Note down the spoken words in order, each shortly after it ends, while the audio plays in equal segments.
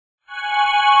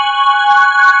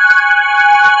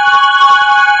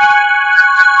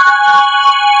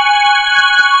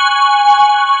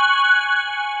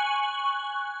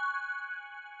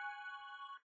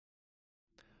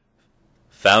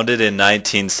Founded in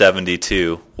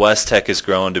 1972, WesTech has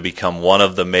grown to become one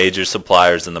of the major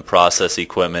suppliers in the process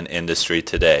equipment industry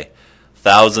today.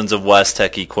 Thousands of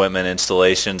WesTech equipment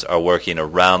installations are working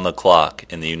around the clock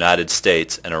in the United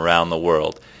States and around the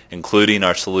world, including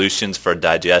our solutions for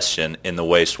digestion in the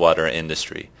wastewater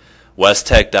industry.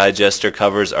 WesTech digester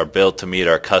covers are built to meet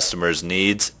our customers'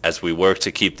 needs as we work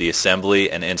to keep the assembly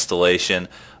and installation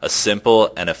a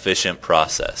simple and efficient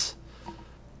process.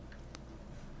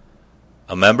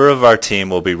 A member of our team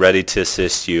will be ready to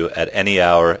assist you at any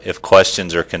hour if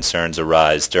questions or concerns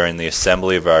arise during the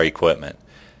assembly of our equipment.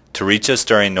 To reach us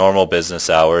during normal business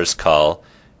hours, call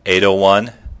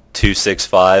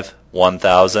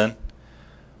 801-265-1000,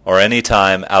 or any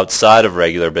time outside of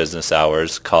regular business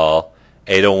hours, call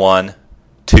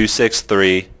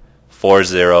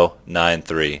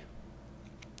 801-263-4093.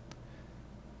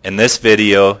 In this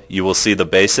video, you will see the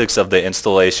basics of the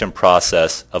installation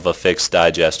process of a fixed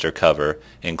digester cover,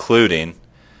 including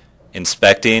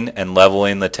inspecting and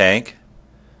leveling the tank,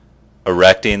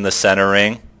 erecting the center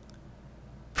ring,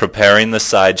 preparing the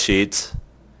side sheets,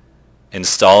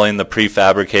 installing the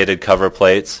prefabricated cover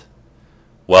plates,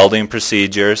 welding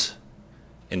procedures,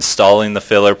 installing the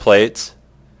filler plates,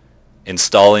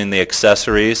 installing the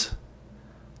accessories,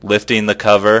 lifting the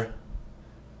cover,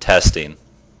 testing.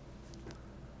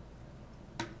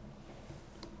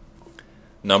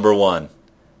 Number 1.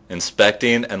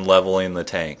 Inspecting and leveling the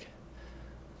tank.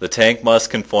 The tank must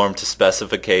conform to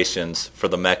specifications for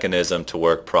the mechanism to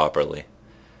work properly.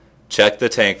 Check the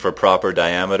tank for proper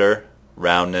diameter,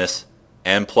 roundness,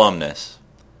 and plumbness.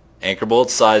 Anchor bolt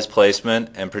size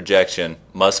placement and projection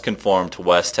must conform to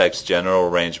WesTech's general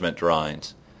arrangement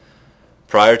drawings.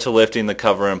 Prior to lifting the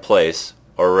cover in place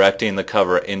or erecting the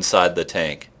cover inside the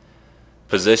tank,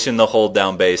 position the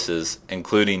hold-down bases,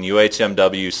 including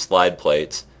UHMW slide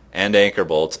plates and anchor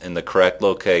bolts, in the correct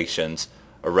locations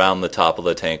around the top of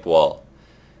the tank wall.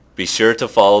 Be sure to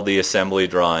follow the assembly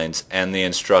drawings and the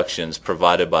instructions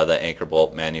provided by the anchor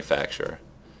bolt manufacturer.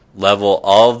 Level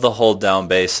all of the hold-down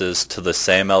bases to the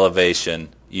same elevation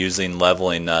using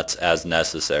leveling nuts as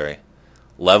necessary.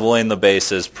 Leveling the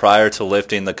bases prior to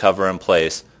lifting the cover in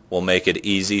place will make it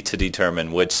easy to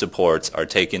determine which supports are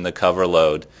taking the cover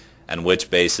load and which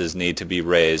bases need to be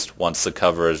raised once the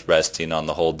cover is resting on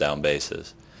the hold-down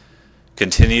bases.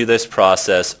 Continue this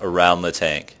process around the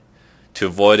tank. To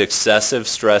avoid excessive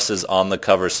stresses on the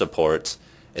cover supports,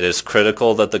 it is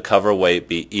critical that the cover weight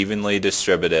be evenly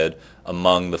distributed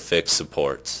among the fixed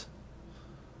supports.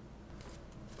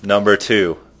 Number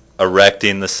 2.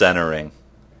 Erecting the center ring.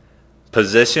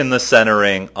 Position the center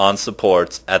ring on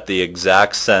supports at the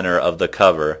exact center of the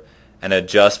cover and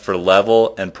adjust for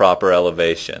level and proper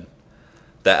elevation.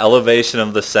 The elevation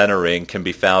of the center ring can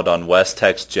be found on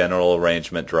WesTech's general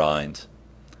arrangement drawings.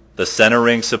 The center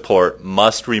ring support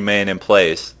must remain in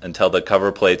place until the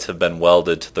cover plates have been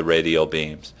welded to the radial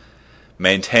beams.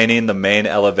 Maintaining the main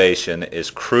elevation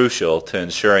is crucial to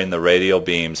ensuring the radial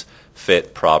beams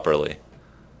fit properly.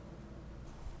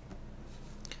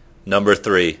 Number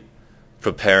 3.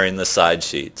 Preparing the side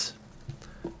sheets.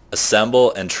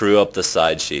 Assemble and true up the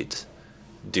side sheets.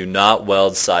 Do not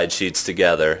weld side sheets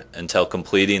together until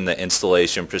completing the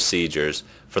installation procedures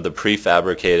for the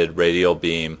prefabricated radial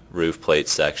beam roof plate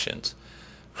sections.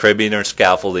 Cribbing or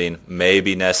scaffolding may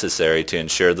be necessary to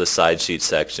ensure the side sheet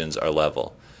sections are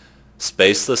level.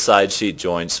 Space the side sheet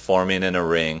joints forming in a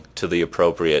ring to the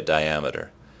appropriate diameter.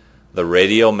 The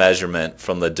radial measurement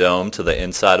from the dome to the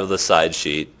inside of the side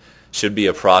sheet should be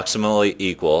approximately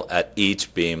equal at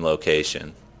each beam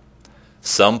location.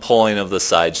 Some pulling of the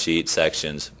side sheet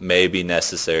sections may be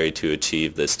necessary to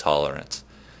achieve this tolerance.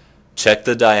 Check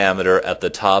the diameter at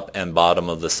the top and bottom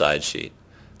of the side sheet.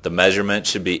 The measurement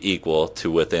should be equal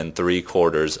to within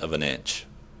 3/4 of an inch.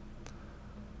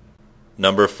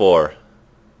 Number 4.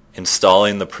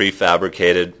 Installing the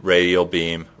prefabricated radial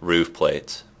beam roof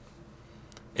plates.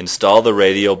 Install the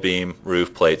radial beam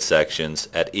roof plate sections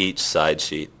at each side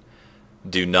sheet.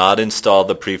 Do not install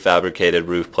the prefabricated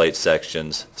roof plate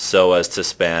sections so as to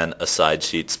span a side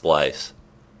sheet splice.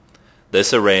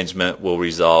 This arrangement will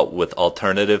result with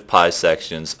alternative pie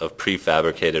sections of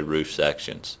prefabricated roof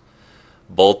sections.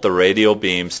 Bolt the radial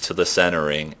beams to the center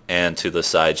ring and to the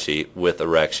side sheet with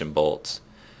erection bolts.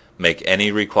 Make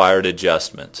any required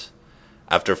adjustments.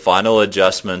 After final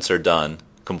adjustments are done,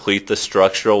 complete the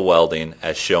structural welding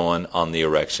as shown on the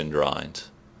erection drawings.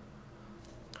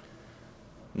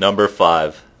 Number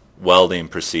 5. Welding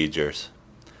procedures.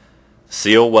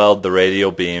 Seal weld the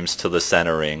radial beams to the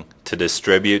center ring to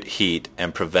distribute heat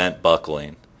and prevent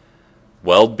buckling.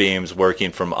 Weld beams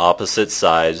working from opposite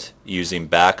sides using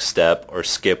back step or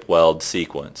skip weld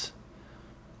sequence.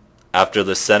 After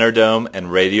the center dome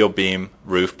and radial beam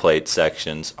roof plate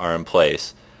sections are in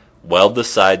place, weld the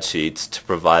side sheets to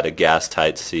provide a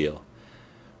gas-tight seal.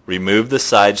 Remove the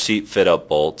side sheet fit-up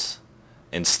bolts,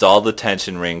 install the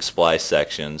tension ring splice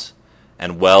sections,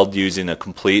 and weld using a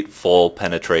complete full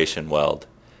penetration weld.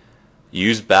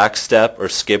 Use backstep or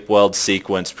skip weld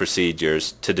sequence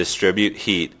procedures to distribute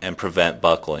heat and prevent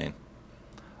buckling.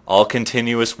 All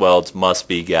continuous welds must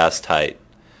be gas-tight.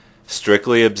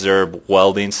 Strictly observe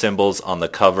welding symbols on the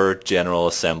cover general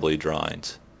assembly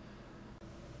drawings.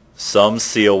 Some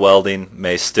seal welding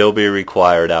may still be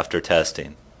required after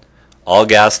testing. All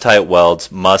gas-tight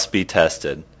welds must be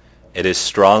tested. It is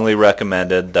strongly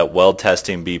recommended that weld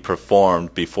testing be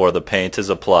performed before the paint is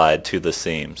applied to the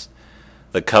seams.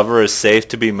 The cover is safe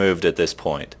to be moved at this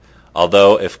point,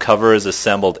 although if cover is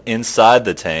assembled inside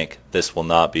the tank, this will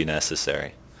not be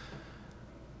necessary.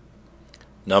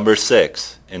 Number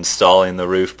 6. Installing the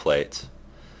roof plates.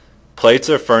 Plates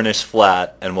are furnished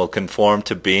flat and will conform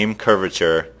to beam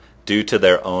curvature due to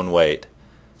their own weight.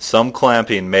 Some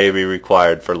clamping may be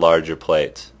required for larger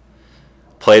plates.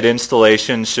 Plate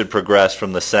installation should progress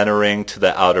from the center ring to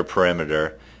the outer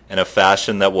perimeter in a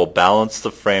fashion that will balance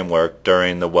the framework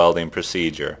during the welding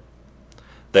procedure.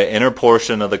 The inner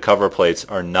portion of the cover plates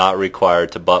are not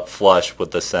required to butt flush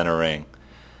with the center ring.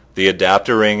 The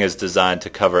adapter ring is designed to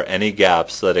cover any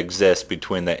gaps that exist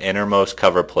between the innermost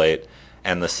cover plate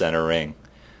and the center ring.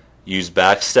 Use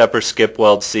backstep or skip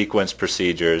weld sequence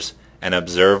procedures and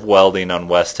observe welding on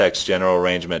WesTech's general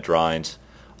arrangement drawings.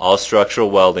 All structural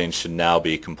welding should now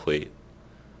be complete.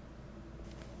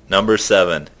 Number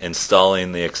 7.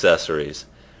 Installing the accessories.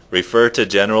 Refer to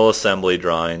general assembly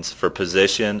drawings for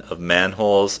position of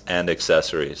manholes and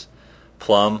accessories.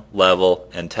 Plumb, level,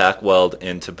 and tack weld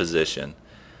into position.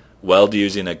 Weld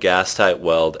using a gas-tight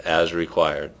weld as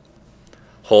required.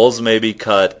 Holes may be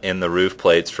cut in the roof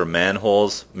plates for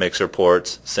manholes, mixer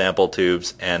ports, sample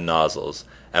tubes, and nozzles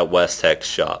at WesTech's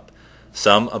shop.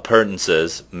 Some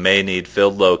appurtenances may need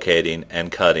field locating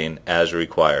and cutting as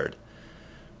required.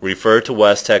 Refer to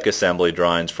WesTech assembly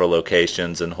drawings for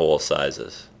locations and hole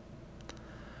sizes.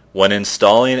 When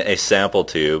installing a sample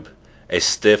tube, a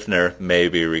stiffener may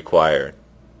be required.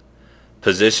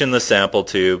 Position the sample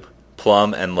tube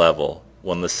plumb and level.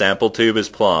 When the sample tube is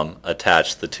plumb,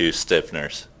 attach the two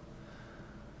stiffeners.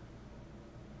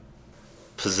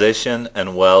 Position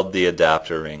and weld the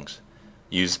adapter rings.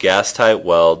 Use gas-tight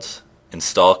welds.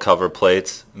 Install cover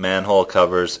plates, manhole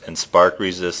covers, and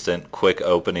spark-resistant,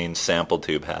 quick-opening sample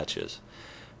tube hatches.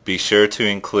 Be sure to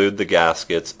include the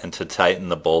gaskets and to tighten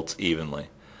the bolts evenly.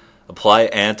 Apply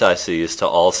anti-seize to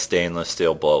all stainless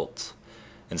steel bolts.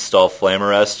 Install flame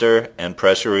arrestor and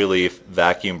pressure relief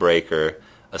vacuum breaker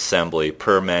assembly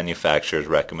per manufacturer's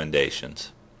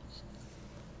recommendations.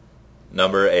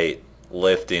 Number 8.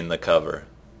 Lifting the cover.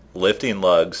 Lifting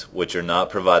lugs, which are not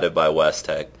provided by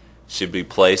WesTech, should be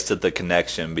placed at the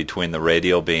connection between the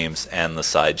radial beams and the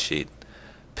side sheet.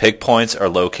 Pick points are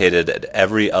located at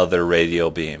every other radial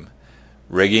beam.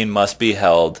 Rigging must be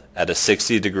held at a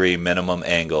 60-degree minimum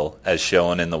angle as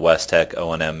shown in the WesTech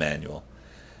O&M manual.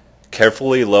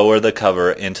 Carefully lower the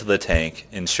cover into the tank,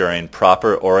 ensuring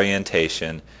proper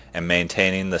orientation and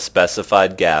maintaining the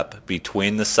specified gap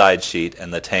between the side sheet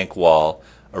and the tank wall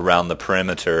around the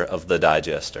perimeter of the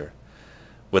digester.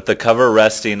 With the cover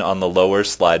resting on the lower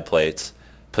slide plates,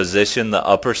 position the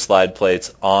upper slide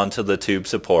plates onto the tube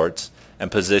supports and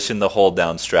position the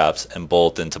hold-down straps and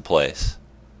bolt into place.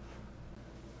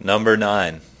 Number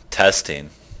 9.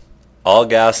 Testing. All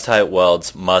gas-tight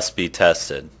welds must be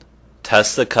tested.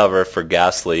 Test the cover for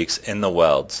gas leaks in the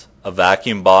welds. A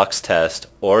vacuum box test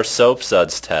or soap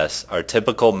suds test are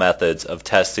typical methods of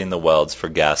testing the welds for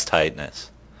gas tightness.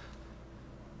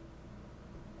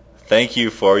 Thank you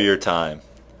for your time.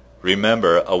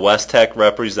 Remember, a WesTech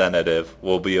representative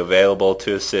will be available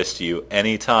to assist you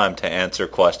anytime to answer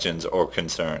questions or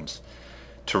concerns.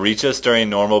 To reach us during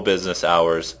normal business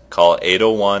hours, call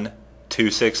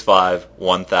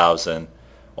 801-265-1000,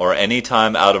 or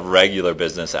anytime out of regular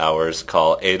business hours,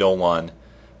 call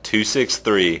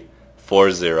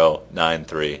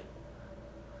 801-263-4093.